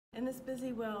In this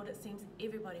busy world, it seems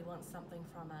everybody wants something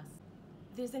from us.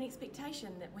 There's an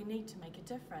expectation that we need to make a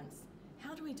difference.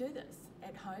 How do we do this?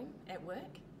 At home? At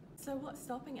work? So what's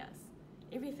stopping us?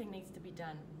 Everything needs to be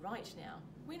done right now.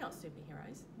 We're not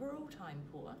superheroes, we're all time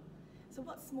poor. So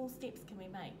what small steps can we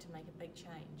make to make a big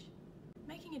change?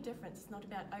 Making a difference is not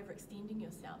about overextending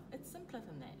yourself, it's simpler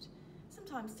than that.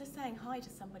 Sometimes just saying hi to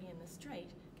somebody in the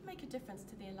street can make a difference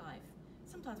to their life.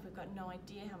 Sometimes we've got no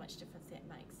idea how much difference that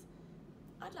makes.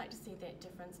 I'd like to see that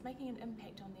difference making an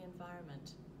impact on the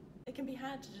environment. It can be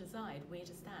hard to decide where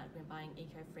to start when buying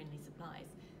eco-friendly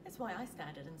supplies. That's why I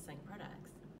started Insinc products.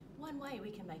 One way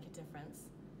we can make a difference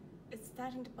is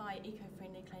starting to buy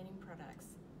eco-friendly cleaning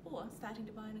products or starting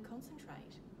to buy in a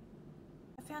concentrate.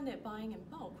 I found that buying in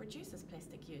bulk reduces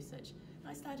plastic usage, and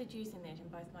I started using that in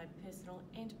both my personal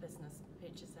and business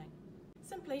purchasing.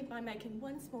 Simply by making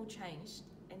one small change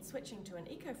and switching to an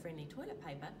eco-friendly toilet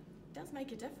paper does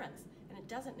make a difference, and it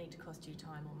doesn't need to cost you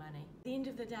time or money. At the end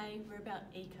of the day, we're about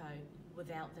eco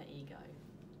without the ego.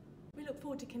 We look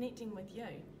forward to connecting with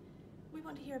you. We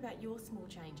want to hear about your small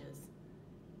changes.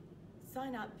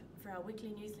 Sign up for our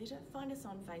weekly newsletter, find us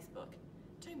on Facebook.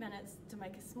 2 minutes to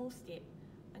make a small step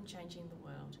in changing the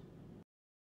world.